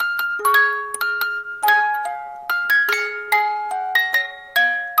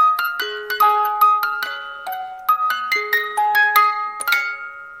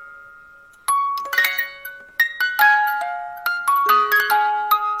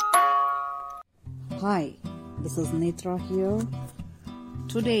Hi, this is Netra here.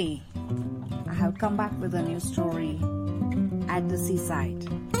 Today, I have come back with a new story at the seaside.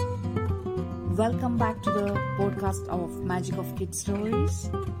 Welcome back to the podcast of Magic of Kids Stories.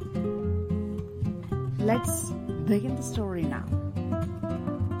 Let's begin the story now.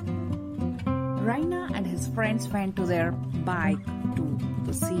 Raina and his friends went to their bike to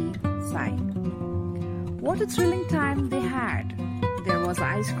the seaside. What a thrilling time they had! There was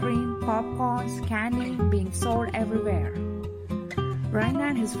ice cream, popcorns, candy being sold everywhere. Raina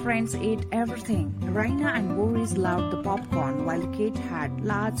and his friends ate everything. Raina and Boris loved the popcorn while Kate had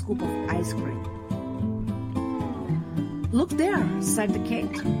large scoop of ice cream. "Look there," said the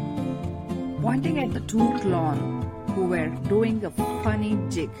Kate, pointing at the two clowns who were doing a funny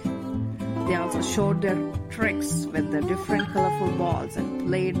jig. They also showed their tricks with the different colorful balls and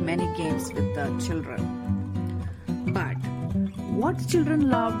played many games with the children. But what the children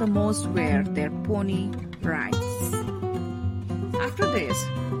loved the most were their pony rides. After this,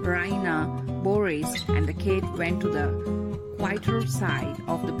 Raina, Boris, and the Kate went to the quieter side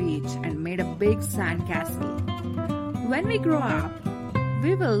of the beach and made a big sand castle. "When we grow up,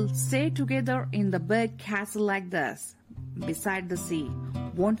 we will stay together in the big castle like this, beside the sea,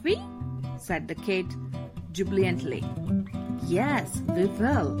 won't we?" said the Kate jubilantly. "Yes, we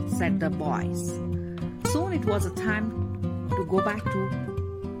will," said the boys. Soon it was a time to go back to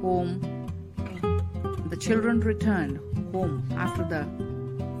home. The children returned home after the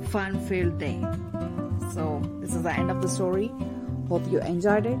fun-filled day. So this is the end of the story. Hope you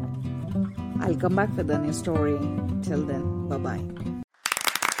enjoyed it. I'll come back with a new story. Till then, bye-bye.